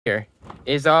Here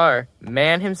is our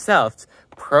man himself,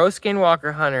 pro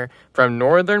skinwalker hunter from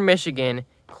northern Michigan,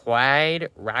 Clyde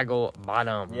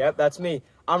Raggle-Bottom. Yep, that's me.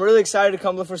 I'm really excited to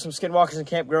come look for some skinwalkers in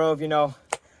Camp Grove. You know,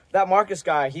 that Marcus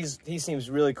guy, he seems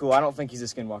really cool. I don't think he's a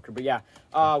skinwalker, but yeah,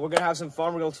 we're gonna have some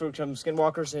fun. We're gonna look for some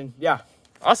skinwalkers, and yeah.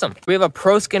 Awesome. We have a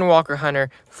pro skinwalker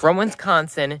hunter from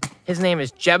Wisconsin. His name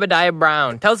is Jebediah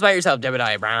Brown. Tell us about yourself,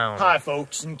 Jebediah Brown. Hi,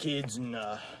 folks and kids and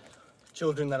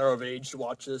children that are of age to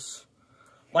watch this.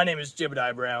 My name is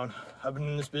Jebediah Brown. I've been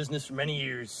in this business for many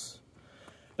years.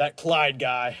 That Clyde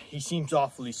guy, he seems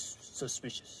awfully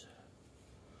suspicious.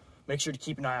 Make sure to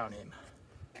keep an eye on him.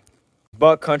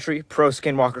 Buck Country, pro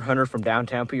skinwalker hunter from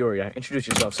downtown Peoria. Introduce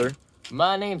yourself, sir.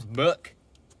 My name's Buck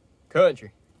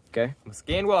Country. Okay. I'm a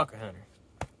skinwalker hunter.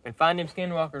 And find them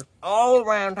skinwalkers all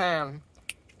around town.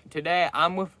 Today,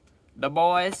 I'm with the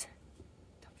boys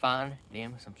to find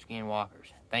them some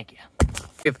skinwalkers. Thank you.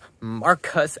 We have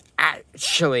Marcus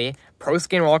Ashley, pro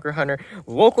skinwalker hunter,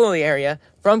 local in the area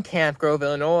from Camp Grove,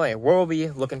 Illinois, where we'll be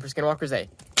looking for skinwalkers.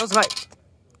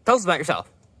 Tell us about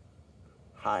yourself.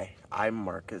 Hi, I'm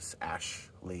Marcus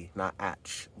Ashley, not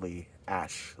Ashley,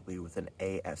 Ashley with an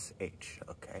A-S-H,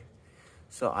 okay?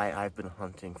 So I've been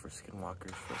hunting for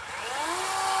skinwalkers for...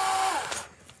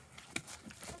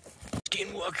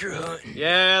 Skinwalker hunting.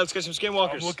 Yeah, let's get some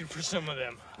skinwalkers. I'm looking for some of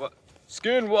them. What?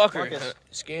 Skinwalker hunting.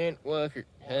 Skinwalker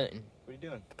hunting. What are you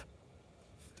doing?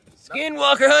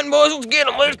 Skinwalker hunting, boys. Let's get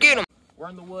them. Let's get them. We're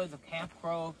in the woods of Camp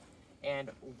Grove, and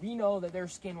we know that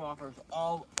there's skinwalkers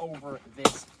all over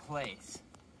this place.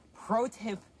 Pro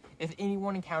tip, if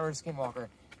anyone encounters a skinwalker,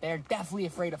 they're definitely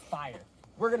afraid of fire.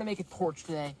 We're going to make a torch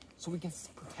today so we can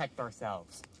protect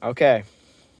ourselves. Okay.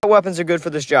 What weapons are good for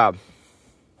this job?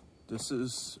 This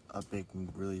is a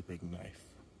really big knife.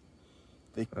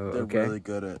 They're okay. really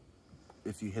good at,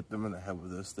 if you hit them in the head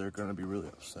with this, they're going to be really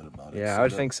upset about it. Yeah, I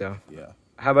would think so. Yeah.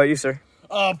 How about you, sir?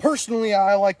 Personally,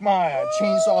 I like my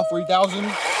Chainsaw 3000.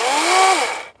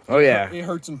 Oh, yeah. It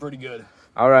hurts them pretty good.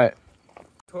 All right.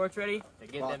 Torch ready to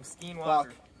get them skinwalkers.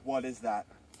 Fuck, what is that?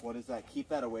 What is that? Keep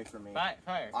that away from me.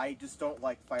 Fire. I just don't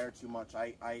like fire too much.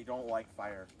 I don't like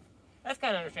fire. That's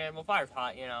kind of understandable. Fire's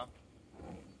hot, you know.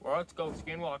 Well, let's go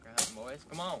skinwalker hunting, boys.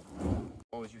 Come on.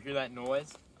 Boys, you hear that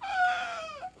noise?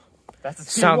 That's a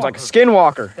skinwalker. Sounds like a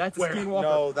skinwalker. That's a skinwalker.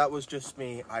 No, that was just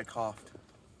me. I coughed.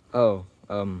 Oh,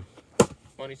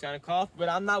 Funny sounding cough, but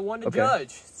I'm not one to Okay. judge.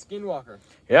 Skinwalker.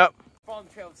 Yep. Following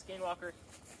the trail of Skinwalker.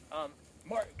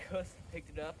 Marcus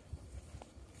picked it up.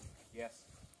 Yes.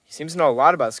 He seems to know a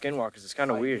lot about skinwalkers. It's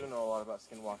kind of I weird. do know a lot about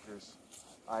skinwalkers.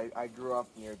 I grew up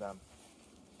near them.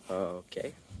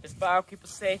 Okay. This fire will keep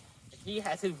us safe. He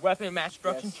has his weapon match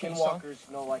destruction Yes, chainsaw.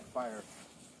 skinwalkers don't like fire.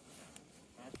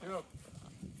 That's true.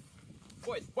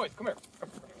 Boys, come here.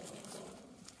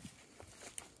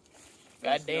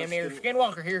 Goddamn near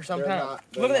skinwalker here sometime.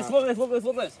 Look at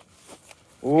this.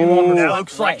 Ooh. That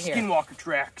looks Right like here. skinwalker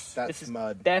tracks. That's This is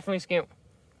mud. definitely skin.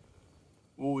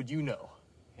 What would you know?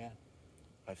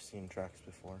 I've seen tracks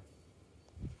before.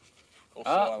 Oh,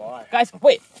 so have I. Guys,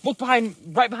 wait. Look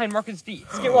right behind Marcus' feet.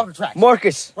 Skinwalker tracks.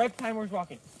 Marcus, Right behind where he's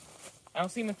walking. I don't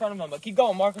see him in front of him, but keep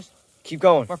going, Marcus. keep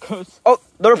going. Marcus. Oh,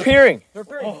 they're appearing. They're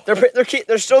appearing.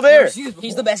 They're still there.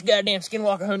 He's the best goddamn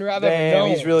skinwalker hunter I've ever Damn, known.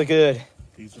 he's really good.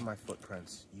 These are my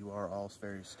footprints. You are all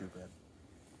very stupid.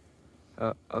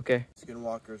 Okay.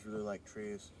 Skinwalkers really like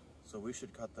trees, so we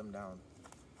should cut them down.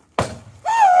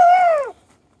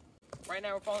 Right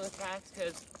now we're following the tracks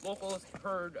because locals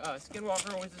heard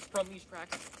skinwalker noises from these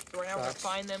tracks. So right now we're going to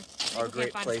find them. Are We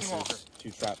great can't find a skinwalker. places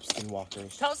to trap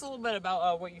skinwalkers. Tell us a little bit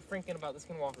about what you're thinking about the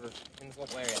skinwalkers in this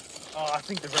local area. I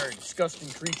think they're very disgusting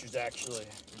creatures, actually.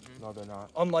 No, they're not.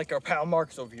 Unlike our pal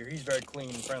Marcus over here, he's very clean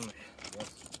and friendly.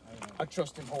 I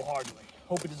trust him wholeheartedly.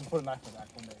 Hope he doesn't put a knife in my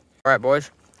back one day. All right,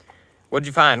 boys. What'd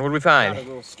you find? What did we Got a find?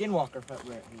 little skinwalker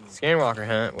footprint. Skinwalker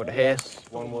hunt. What the hell?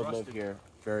 One would live here.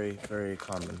 Very, very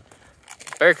common.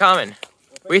 Very common.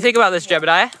 What do you think about this,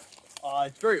 Jebediah?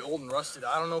 It's very old and rusted.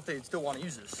 I don't know if they'd still want to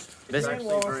use this. This is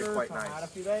actually very quite nice.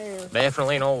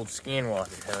 definitely an old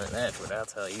skinwalker hunt. That's what I'll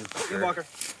tell you. For sure.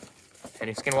 Skinwalker.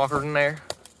 Any skinwalkers in there?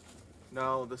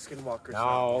 No, the skinwalkers.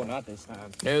 No, not this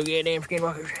time. No goddamn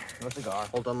skinwalkers. No cigar.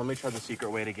 Hold on, let me try the secret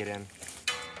way to get in.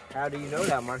 How do you know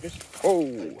that, Marcus?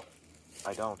 Oh.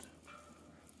 I don't.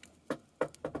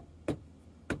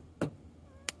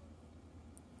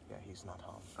 Yeah, he's not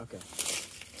home. Okay.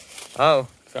 Oh.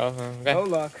 So, okay. No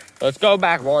luck. Let's go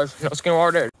back, boys. No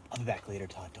skinwalker. I'll be back later,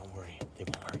 Todd. Don't worry. They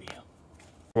won't hurt you.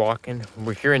 Walking.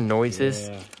 We're hearing noises.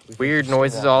 Yeah. Weird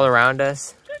noises all around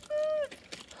us.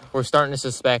 We're starting to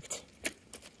suspect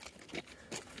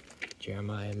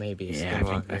Jeremiah may be a Yeah,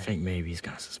 skinwalker. I think maybe he's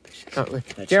kind of suspicious. Oh,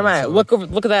 Jeremiah, look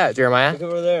at that, Jeremiah. Look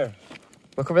over there.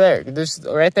 Look over there. There's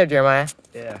right there, Jeremiah.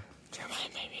 Yeah. Jeremiah,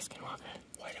 maybe a skinwalker.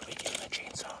 Why did we give him a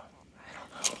chainsaw?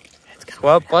 I don't know.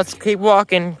 Well, let's keep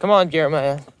walking. Come on,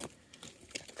 Jeremiah.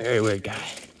 Very weird guy.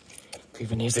 We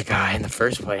even used a guy in the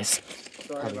first place.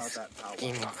 Sorry about that, pal.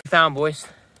 Skinwalker. Found, boys.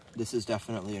 This is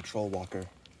definitely a troll walker.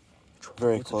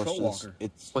 Very What's a close troll to this. walker?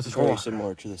 It's What's a troll very walker?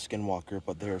 similar to the skinwalker,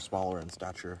 but they're smaller in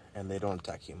stature and they don't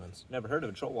attack humans. Never heard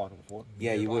of a troll walker before.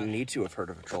 Yeah, you wouldn't need to have heard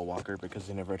of a troll walker because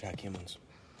they never attack humans.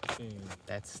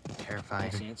 That's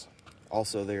terrifying.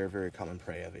 Also, they are very common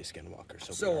prey of a skinwalker.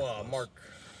 So, Mark,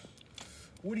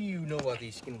 what do you know about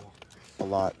these skinwalkers? A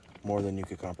lot more than you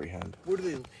could comprehend. Where do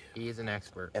they live? He is an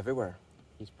expert. Everywhere.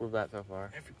 He's proved that so far.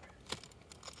 Everywhere.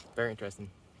 Very interesting.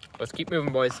 Let's keep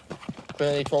moving, boys.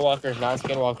 Clearly, troll walker, not a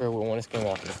skinwalker. We want a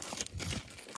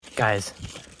skinwalker. Guys,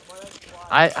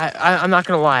 I'm not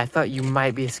gonna lie. I thought you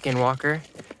might be a skinwalker,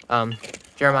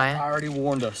 Jeremiah. I already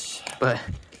warned us. But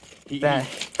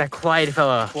that Clyde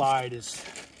fella, Clyde is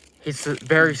he's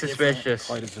very suspicious.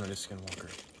 Clyde is not a skinwalker.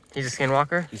 He's a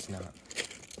skinwalker? He's not.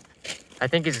 I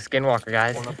think he's a skinwalker,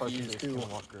 guys.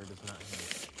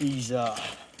 He's a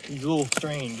little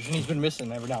strange, and he's been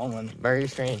missing every now and then. Very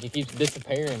strange. He keeps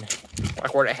disappearing.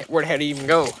 Like, where the heck did he even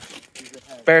go?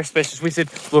 Very suspicious. We should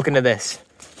look into this.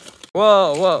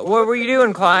 Whoa, what were you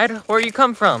doing, Clyde? Where you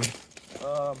come from? I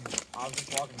was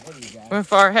just walking ahead of you guys. Went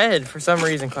far ahead for some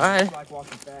reason, Clyde. I like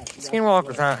walking fast.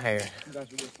 Skinwalkers aren't here. You guys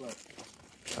are real slow.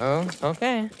 Oh,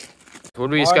 okay. What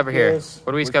do we discover here?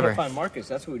 What do we discover? Can't find Marcus.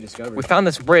 That's what we discovered. We found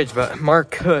this bridge, but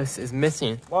Marcus is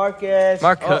missing. Marcus.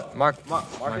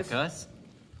 Marcus?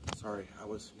 Sorry, I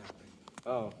was napping.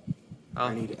 Oh.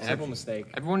 I need Simple mistake.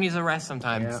 Everyone needs a rest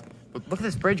sometimes. Yeah. Look at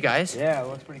this bridge, guys. Yeah, it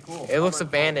looks pretty cool. It looks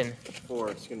abandoned. for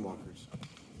skinwalkers.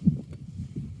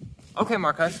 Okay,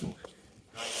 Marcus.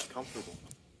 Nice, comfortable.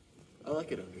 I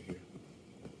like it under here.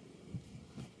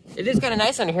 It is kind of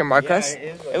nice under here, Marcus. Yeah,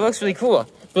 it is. It looks really cool.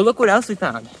 But look what else we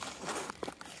found.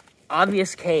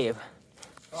 Obvious cave.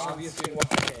 Obviously.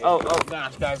 Oh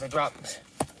gosh, guys, I dropped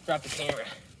the camera.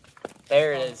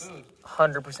 There it is.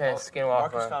 100% Marcus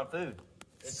skinwalker. found food.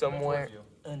 Somewhere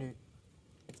under.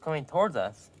 It's coming towards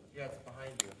us. Yeah, it's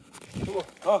behind you. Cool.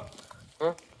 Oh.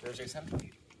 Huh? There's your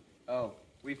centipede. Oh,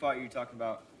 we thought you were talking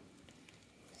about.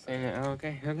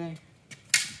 Okay.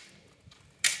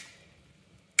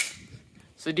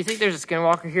 So do you think there's a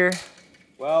skinwalker here?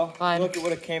 Well, Fine. look, it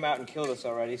would have came out and killed us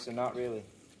already, so not really.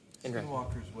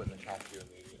 Skinwalkers wouldn't attack you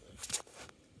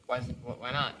immediately.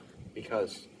 Why not?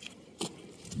 Because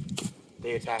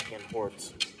they attack in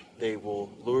hordes. They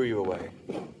will lure you away.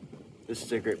 This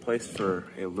is a great place for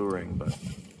a luring, but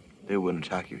they wouldn't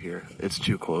attack you here. It's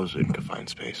too close in confined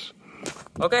space.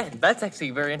 Okay, that's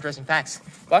actually very interesting facts.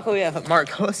 Luckily, we have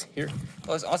Marcos here.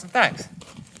 Those awesome facts.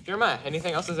 Jeremiah,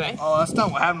 anything else to say? Oh, that's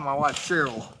not what happened to my wife,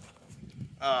 Cheryl.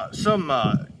 Some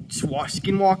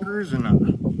skinwalkers in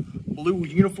blue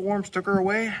uniforms took her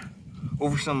away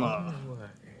over some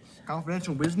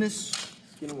confidential business.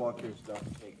 Skinwalkers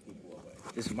don't take people away.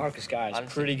 This Marcus guy is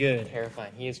Honestly, pretty good.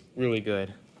 Terrifying. He is really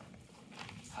good.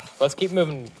 Let's keep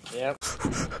moving. Yep.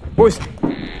 Boys,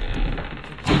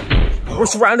 we're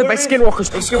surrounded by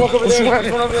skinwalkers. We're surrounded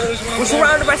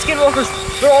by skinwalkers.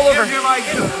 They're all over.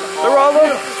 They're all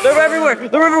over. They're everywhere.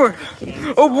 They're everywhere.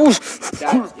 Oh, boys.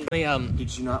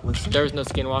 Did you not listen? There's no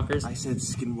skinwalkers. I said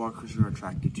skinwalkers are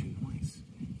attracted to noise.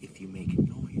 If you make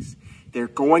noise, they're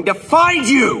going to find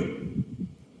you!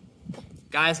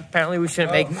 Guys, apparently we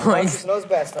shouldn't make Marcus noise. knows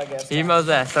best, I guess. He knows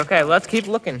best. Okay, let's keep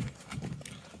looking.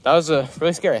 That was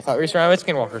really scary. I thought we were surrounded by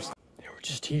skinwalkers. They were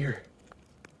just here.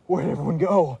 Where'd everyone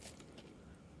go?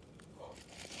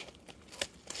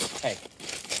 Hey,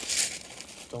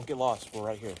 don't get lost. We're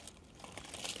right here.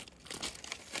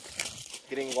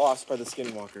 Getting lost by the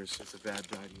skinwalkers is a bad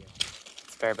idea.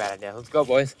 It's a very bad idea. Let's go,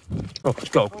 boys. Oh,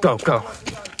 go.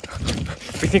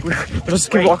 We think there's a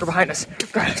skinwalker behind us.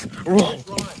 Guys, run.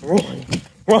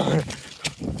 What?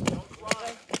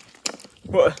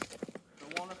 They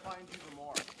want to find you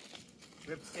more.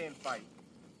 We have to stay and fight.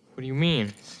 What do you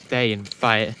mean? Stay and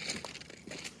fight.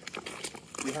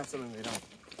 We have something they don't.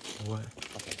 What?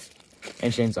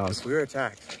 And chainsaws. If we're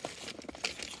attacked,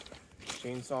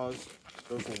 chainsaws,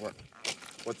 those will work.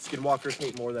 What skinwalkers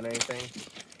hate more than anything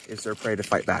is their prey to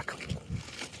fight back.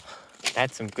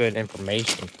 That's some good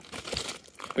information.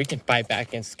 We can fight back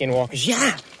against skinwalkers.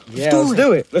 Yeah! Let's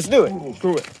do it. Let's do it.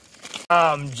 Do it.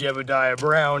 I'm Jebediah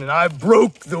Brown, and I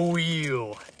broke the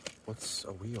wheel. What's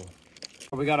a wheel?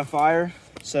 We got a fire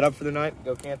set up for the night.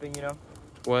 Go camping, you know.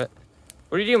 What?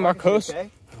 What do you do, Marcos?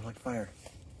 Okay. I don't like fire.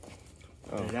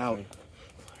 Oh, Put it out.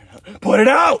 Put it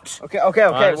out! Okay, okay,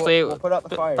 okay. Honestly, we'll put out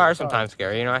the fire. Fire's sometimes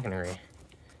scary, you know, I can agree.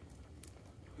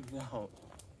 No.